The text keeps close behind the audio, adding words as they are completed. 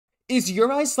Is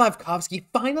Juraj Slafkovsky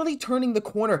finally turning the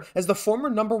corner as the former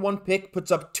 #1 pick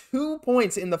puts up 2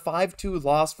 points in the 5-2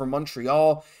 loss for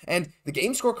Montreal? And the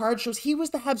game scorecard shows he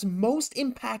was the Habs' most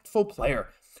impactful player.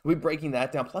 We'll be breaking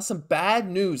that down, plus some bad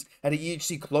news at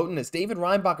EHC Cloten as David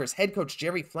Reinbacher's head coach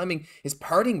Jerry Fleming is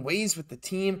parting ways with the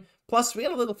team. Plus, we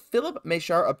had a little Filip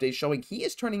Mesar update showing he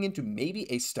is turning into maybe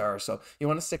a star. So you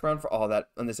want to stick around for all that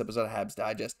on this episode of Habs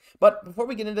Digest. But before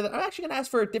we get into that, I'm actually going to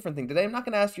ask for a different thing today. I'm not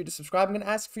going to ask you to subscribe. I'm going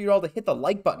to ask for you all to hit the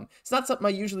like button. It's not something I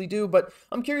usually do, but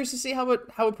I'm curious to see how it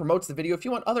promotes the video. If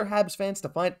you want other Habs fans to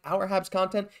find our Habs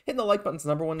content, hitting the like button is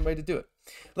the #1 way to do it.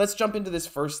 Let's jump into this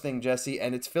first thing, Jesse,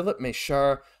 and it's Filip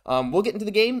Mesar. We'll get into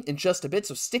the game in just a bit,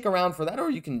 so stick around for that, or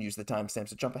you can use the timestamps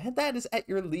to jump ahead. That is at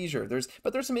your leisure.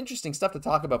 There's some interesting stuff to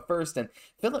talk about first, and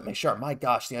Filip Mesar, my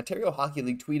gosh, the Ontario Hockey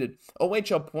League tweeted,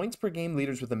 OHL points per game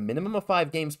leaders with a minimum of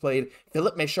 5 games played.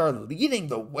 Filip Mesar leading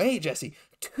the way, Jesse.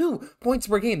 2 points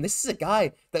per game. This is a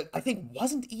guy that I think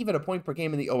wasn't even a point per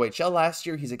game in the OHL last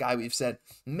year. He's a guy we've said,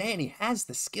 man, he has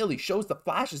the skill. He shows the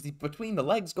flashes, the between the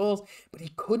legs goals, but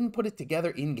he couldn't put it together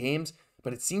in games.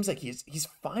 But it seems like he's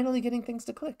finally getting things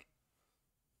to click.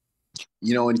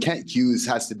 You know, and Kent Hughes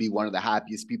has to be one of the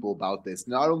happiest people about this.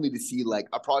 Not only to see like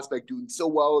a prospect doing so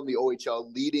well in the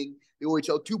OHL, leading the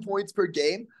OHL 2 points per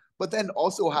game, but then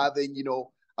also having, you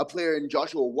know, a player in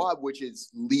Joshua Watt, which is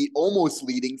almost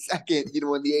leading second, you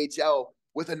know, in the AHL,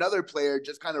 with another player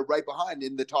just kind of right behind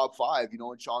in the top 5, you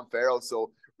know, in Sean Farrell.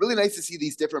 So really nice to see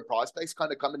these different prospects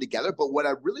kind of coming together. But what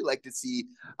I really like to see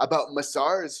about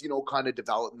Mesar's, you know, kind of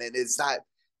development is that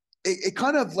it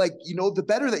kind of like, you know, the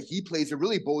better that he plays, it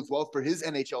really bodes well for his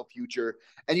NHL future.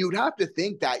 And you would have to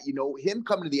think that, you know, him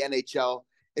coming to the NHL,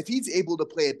 if he's able to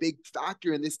play a big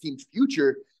factor in this team's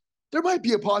future, there might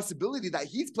be a possibility that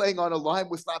he's playing on a line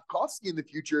with Slafkovsky in the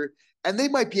future, and they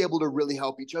might be able to really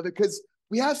help each other because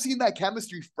we have seen that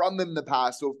chemistry from them in the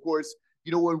past. So, of course,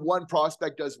 you know, when one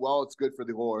prospect does well, it's good for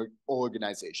the whole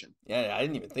organization. Yeah, I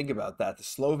didn't even think about that. The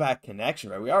Slovak connection,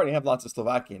 right? We already have lots of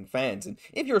Slovakian fans. And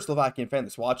if you're a Slovakian fan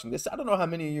that's watching this, I don't know how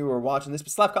many of you are watching this,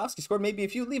 but Slafkovsky scored. Maybe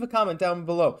if you leave a comment down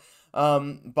below.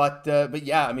 But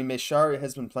yeah, I mean, Mesar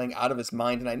has been playing out of his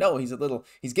mind, and I know he's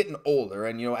getting older,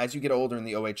 and you know, as you get older in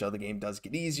the OHL, the game does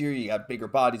get easier. You got bigger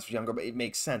bodies for younger, but it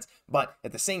makes sense. But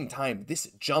at the same time,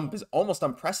 this jump is almost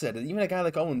unprecedented. Even a guy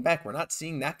like Owen Beck, we're not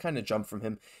seeing that kind of jump from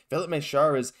him. Filip Mesar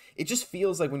it just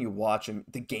feels like when you watch him,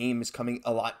 the game is coming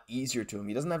a lot easier to him.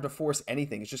 He doesn't have to force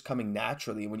anything. It's just coming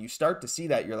naturally. And when you start to see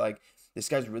that, you're like, this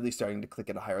guy's really starting to click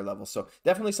at a higher level. So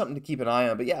definitely something to keep an eye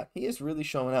on. But yeah, he is really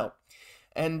showing out.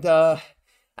 And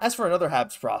as for another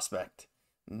Habs prospect,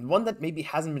 one that maybe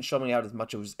hasn't been showing out as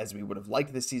much as we would have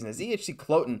liked this season, as EHC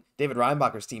Cloten, David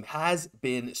Reinbacher's team, has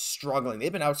been struggling.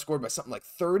 They've been outscored by something like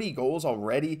 30 goals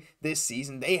already this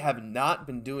season. They have not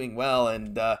been doing well,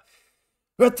 and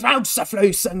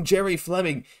and Jerry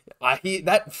Fleming, I think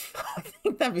that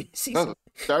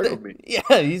startled me. Yeah,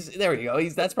 there we go.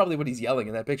 That's probably what he's yelling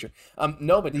in that picture.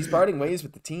 No, but he's parting ways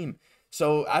with the team.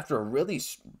 So after a really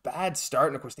bad start,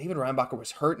 and of course David Reinbacher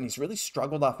was hurt, and he's really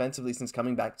struggled offensively since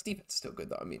coming back. His defense is still good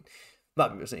though. I mean, a lot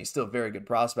of people are saying he's still a very good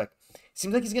prospect.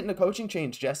 Seems like he's getting a coaching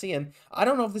change, Jesse, and I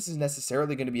don't know if this is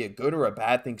necessarily going to be a good or a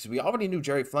bad thing, because we already knew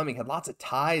Jerry Fleming had lots of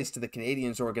ties to the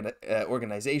Canadiens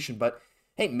organization, but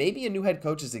hey, maybe a new head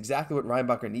coach is exactly what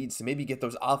Reinbacher needs to maybe get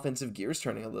those offensive gears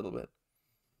turning a little bit.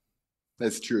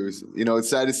 That's true. You know, it's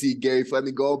sad to see Gary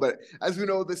Fleming go, but as we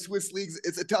know, the Swiss leagues,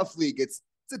 it's a tough league. It's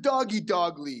a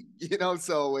dog-eat-dog league, you know,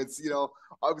 so it's, you know,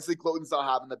 obviously Cloten's not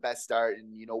having the best start,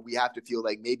 and, you know, we have to feel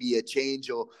like maybe a change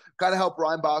will kind of help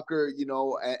Reinbacher, you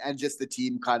know, and just the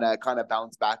team kind of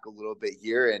bounce back a little bit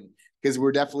here, and because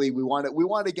we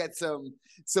want to get some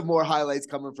more highlights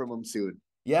coming from him soon.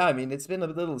 Yeah, I mean, it's been a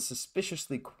little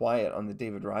suspiciously quiet on the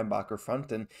David Reinbacher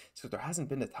front, and so there hasn't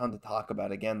been a ton to talk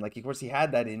about again. Like, of course, he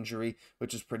had that injury,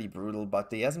 which is pretty brutal,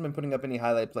 but he hasn't been putting up any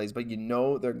highlight plays, but you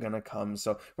know they're going to come.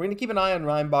 So we're going to keep an eye on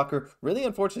Reinbacher. Really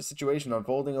unfortunate situation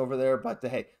unfolding over there, but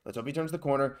hey, let's hope he turns the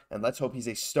corner, and let's hope he's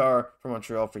a star for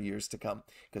Montreal for years to come,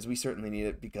 because we certainly need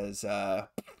it, because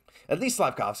at least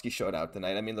Slafkovsky showed out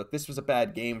tonight. I mean, look, this was a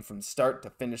bad game from start to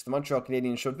finish. The Montreal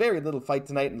Canadiens showed very little fight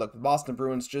tonight, and look, the Boston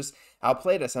Bruins just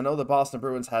outplayed us. I know the Boston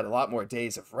Bruins had a lot more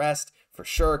days of rest, for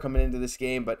sure, coming into this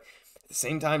game, but at the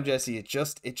same time, Jesse,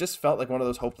 it just felt like one of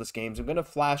those hopeless games. I'm going to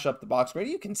flash up the box score.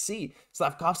 You can see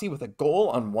Slafkovsky with a goal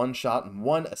on 1 shot and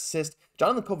 1 assist.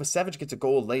 Jonathan Kovacevic gets a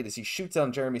goal late as he shoots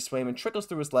on Jeremy Swayman, trickles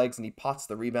through his legs, and he pots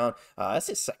the rebound. That's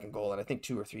his second goal in, I think,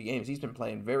 2 or 3 games. He's been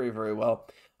playing very, very well.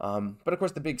 But of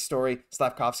course, the big story,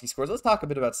 Slafkovsky scores. Let's talk a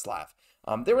bit about Slav.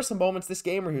 There were some moments this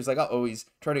game where he was like, oh, he's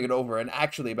turning it over. And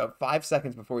actually, about 5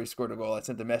 seconds before he scored a goal, I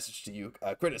sent a message to you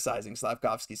criticizing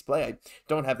Slafkovsky's play. I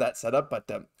don't have that set up, but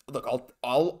look,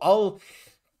 I'll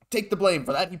take the blame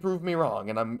for that. He proved me wrong,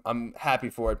 and I'm happy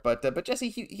for it. But Jesse,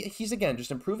 he's again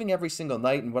just improving every single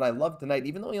night. And what I love tonight,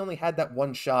 even though he only had that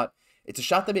one shot, it's a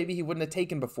shot that maybe he wouldn't have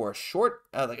taken before. A short,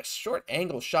 like a short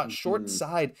angle shot, short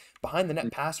side behind the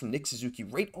net pass from Nick Suzuki,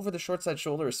 right over the short side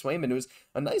shoulder of Swayman. It was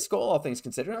a nice goal, all things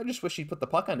considered. I just wish he put the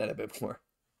puck on net a bit more.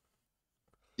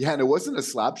 Yeah, and it wasn't a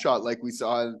slap shot like we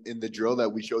saw in the drill that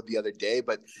we showed the other day,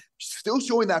 but still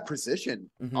showing that precision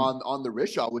on the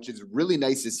wrist shot, which is really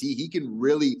nice to see. He can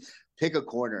really pick a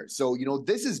corner. So,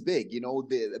 this is big.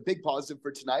 The big positive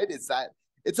for tonight is that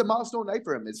it's a milestone night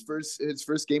for him. His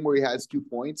first game where he has 2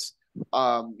 points.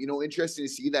 Interesting to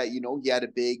see that, he had a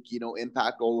big,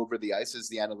 impact all over the ice as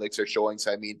the analytics are showing.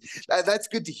 So, I mean, that's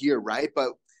good to hear, right?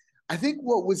 But I think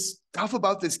what was tough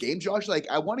about this game, Josh, like,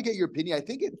 I want to get your opinion. I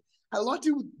think it had a lot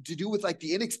to do with like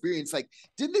the inexperience. Like,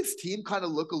 didn't this team kind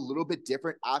of look a little bit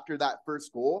different after that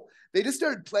first goal? They just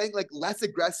started playing like less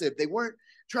aggressive. They weren't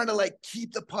trying to like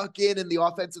keep the puck in the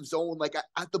offensive zone, like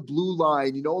at the blue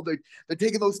line. They're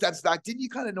taking those steps back. Didn't you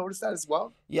kind of notice that as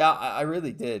well? Yeah, I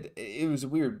really did. It was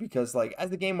weird because like as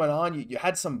the game went on, you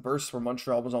had some bursts where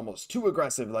Montreal was almost too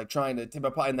aggressive, like trying to tip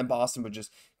a pie, and then Boston would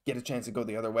just get a chance to go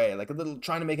the other way, like a little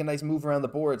trying to make a nice move around the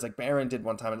boards, like Barron did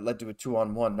one time, and it led to a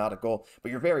 2-on-1, not a goal. But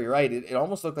you're very right. It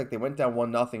almost looked like they went down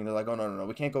 1-0. They're like, oh no,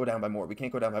 we can't go down by more. We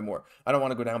can't go down by more. I don't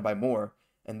want to go down by more.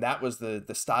 And that was the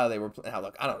style they were playing. Now,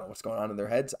 look, I don't know what's going on in their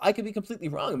heads. I could be completely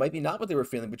wrong. It might be not what they were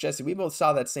feeling. But Jesse, we both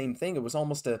saw that same thing. It was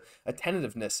almost a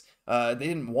tentativeness. They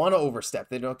didn't want to overstep.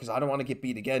 They don't, because I don't want to get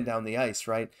beat again down the ice,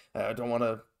 right? I don't want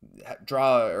to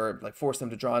draw or like force them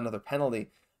to draw another penalty.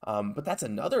 But that's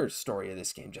another story of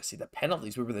this game, Jesse. The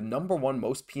penalties. We were the number 1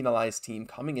 most penalized team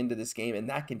coming into this game, and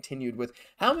that continued with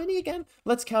how many again?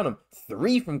 Let's count them.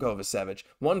 3 from Kovacevic,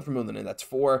 1 from Monahan. That's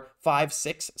 4, 5,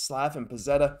 6, Slav and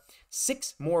Pezzetta.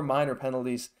 6 more minor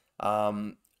penalties.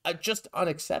 Just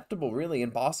unacceptable, really.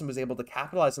 And Boston was able to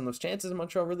capitalize on those chances, and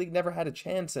Montreal really never had a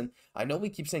chance. And I know we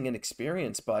keep saying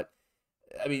inexperience, but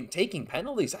I mean, taking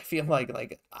penalties, I feel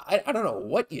like I don't know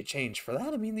what you change for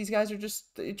that. I mean, these guys are just,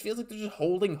 it feels like they're just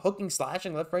holding, hooking,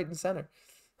 slashing left, right, and center.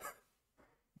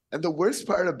 And the worst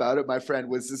part about it, my friend,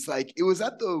 was just like, it was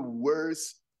at the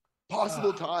worst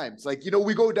possible times. Like,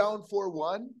 we go down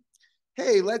 4-1.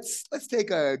 Hey, let's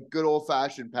take a good old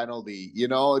fashioned penalty.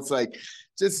 It's like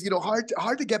just,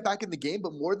 hard to get back in the game.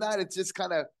 But more than that, it's just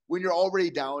kind of when you're already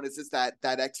down, it's just that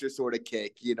extra sort of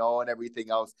kick, and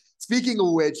everything else. Speaking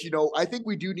of which, I think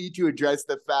we do need to address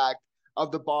the fact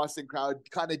of the Boston crowd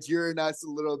kind of jeering us a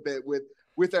little bit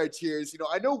with our cheers.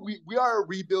 I know we are a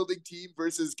rebuilding team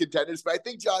versus contenders, but I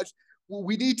think, Josh,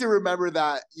 we need to remember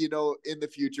that, in the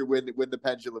future when the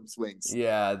pendulum swings.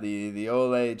 Yeah, the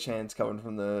Ole chants coming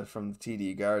from the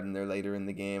TD Garden there later in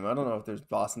the game. I don't know if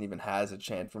Boston even has a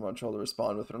chant for Montreal to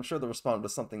respond with, but I'm sure they'll respond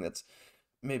with something that's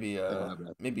maybe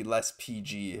less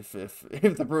PG if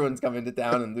the Bruins come into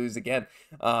town and lose again.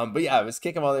 But yeah, it was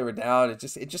kicking while they were down. It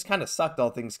just kind of sucked, all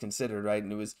things considered, right?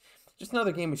 And it was just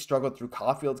another game we struggled through.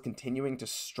 Caufield continuing to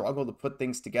struggle to put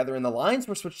things together, and the lines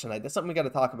were switched tonight. That's something we got to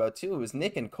talk about too. It was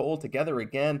Nick and Cole together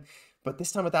again, but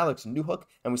this time with Alex Newhook,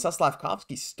 and we saw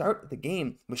Slafkovsky start the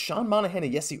game with Sean Monahan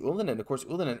and Jesse Ullinen, and of course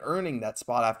Ullinen earning that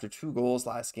spot after 2 goals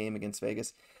last game against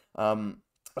Vegas.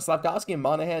 Slafkovsky and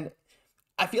Monahan,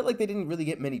 I feel like they didn't really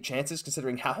get many chances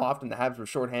considering how often the Habs were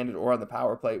shorthanded or on the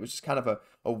power play. It was just kind of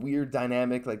a weird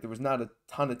dynamic. Like there was not a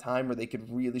ton of time where they could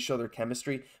really show their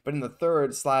chemistry. But in the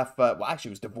third, actually it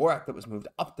was Dvorak that was moved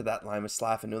up to that line with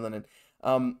Slaf and Ullinen.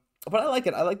 But I like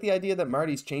it. I like the idea that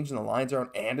Marty's changing the lines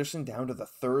around. Anderson down to the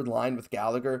third line with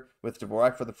Gallagher, with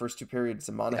Dvorak for the first 2 periods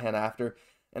and Monahan after.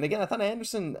 And again, I thought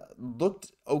Anderson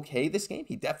looked okay this game.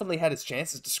 He definitely had his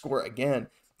chances to score again.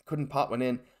 Couldn't pop one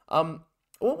in.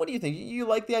 Well, what do you think? You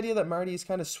like the idea that Marty is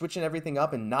kind of switching everything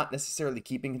up and not necessarily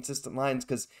keeping consistent lines?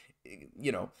 Because,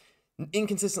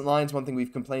 inconsistent lines, one thing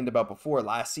we've complained about before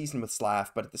last season with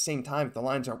Slav, but at the same time, if the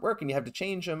lines aren't working, you have to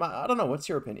change them. I don't know. What's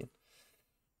your opinion?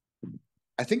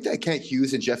 I think that Kent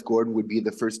Hughes and Jeff Gordon would be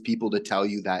the first people to tell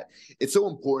you that it's so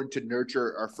important to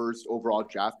nurture our first overall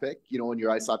draft pick, in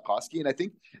Juraj Slafkovsky. And I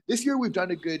think this year we've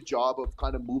done a good job of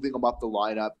kind of moving them up the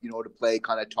lineup, to play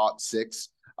kind of top 6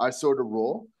 sort of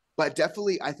role. But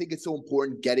definitely, I think it's so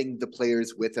important getting the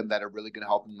players with him that are really going to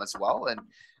help him as well. And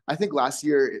I think last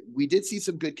year we did see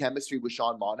some good chemistry with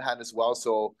Sean Monahan as well.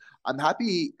 So I'm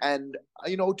happy. And,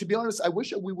 to be honest, I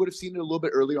wish we would have seen it a little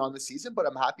bit earlier on the season, but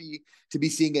I'm happy to be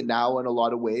seeing it now in a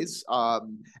lot of ways.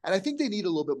 And I think they need a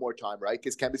little bit more time, right?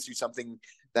 Because chemistry is something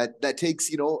that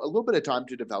takes, a little bit of time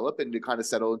to develop and to kind of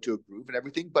settle into a groove and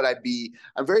everything. But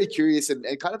I'm very curious and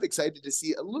kind of excited to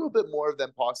see a little bit more of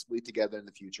them possibly together in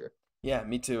the future. Yeah,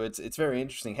 me too. It's very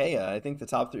interesting. Hey, I think the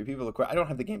top three people. I don't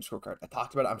have the game scorecard. I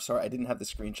talked about it. I'm sorry, I didn't have the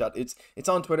screenshot. It's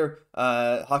on Twitter.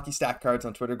 Hockey Stack Cards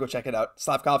on Twitter. Go check it out.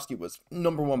 Slafkovsky was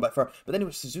number one by far, but then it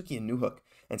was Suzuki and Newhook,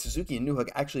 and Suzuki and Newhook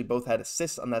actually both had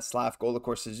assists on that Slav goal. Of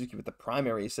course, Suzuki with the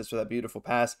primary assist for that beautiful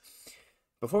pass.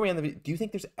 Before we end the video, do you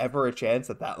think there's ever a chance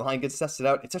that line gets tested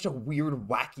out? It's such a weird,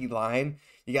 wacky line.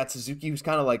 You got Suzuki, who's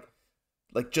kind of like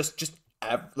just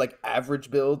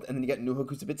average build, and then you got Newhook,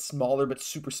 who's a bit smaller but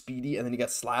super speedy, and then you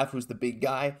got Slav, who's the big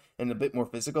guy and a bit more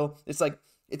physical. It's like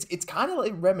it's kind of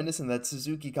like reminiscent of that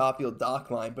Suzuki Caufield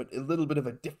Dach line, but a little bit of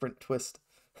a different twist.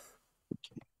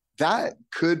 That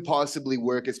could possibly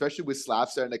work, especially with Slav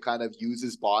starting to kind of use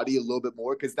his body a little bit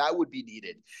more, because that would be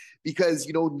needed. Because,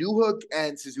 Newhook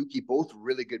and Suzuki, both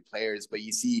really good players, but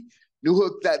you see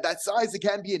Newhook, that size, it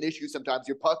can be an issue sometimes.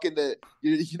 You're pucking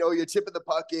you're chipping the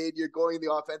puck in, you're going in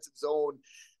the offensive zone.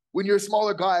 When you're a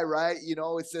smaller guy, right,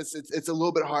 it's a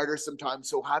little bit harder sometimes.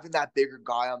 So having that bigger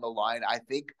guy on the line, I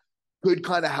think, could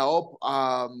kind of help.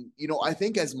 I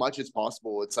think as much as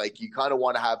possible, it's like you kind of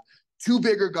want to have two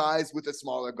bigger guys with a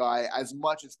smaller guy as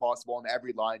much as possible on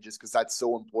every line, just because that's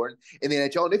so important in the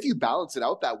NHL. And if you balance it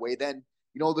out that way, then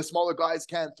the smaller guys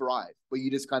can thrive, but you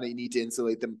just kind of need to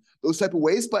insulate them those type of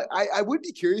ways. But I would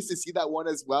be curious to see that one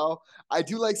as well. I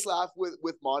do like Slav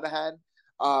with Monahan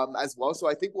as well. So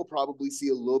I think we'll probably see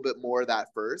a little bit more of that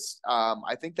first.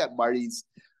 I think that Marty's,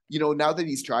 now that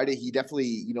he's tried it, he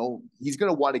definitely, he's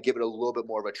going to want to give it a little bit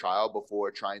more of a trial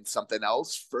before trying something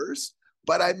else first.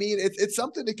 But I mean, it's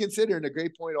something to consider, and a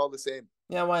great point all the same.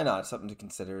 Yeah, why not? Something to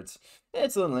consider. It's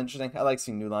a little interesting. I like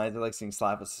seeing new lines. I like seeing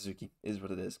Slav with Suzuki. Is what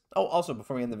it is. Oh, also,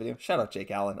 before we end the video, shout out Jake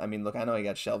Allen. I mean, look, I know he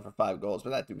got shelled for 5 goals, but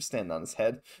that dude was standing on his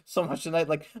head so much tonight.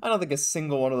 Like, I don't think a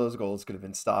single one of those goals could have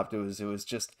been stopped. It was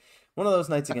just one of those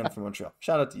nights again for Montreal.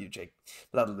 Shout out to you, Jake.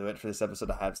 But that'll do it for this episode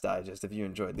of Habs Digest. If you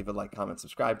enjoyed, leave a like, comment,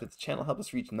 subscribe to the channel. Help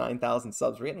us reach 9,000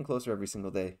 subs. We're getting closer every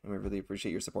single day, and we really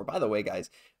appreciate your support. By the way, guys,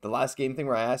 the last game thing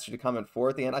where I asked you to comment 4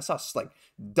 at the end, I saw like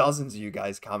dozens of you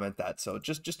guys comment that. So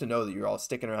just to know that you're all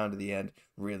sticking around to the end,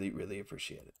 really, really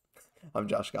appreciate it. I'm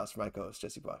Josh Gosse for my co-host,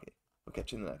 Jesse Poirier. We'll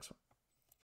catch you in the next one.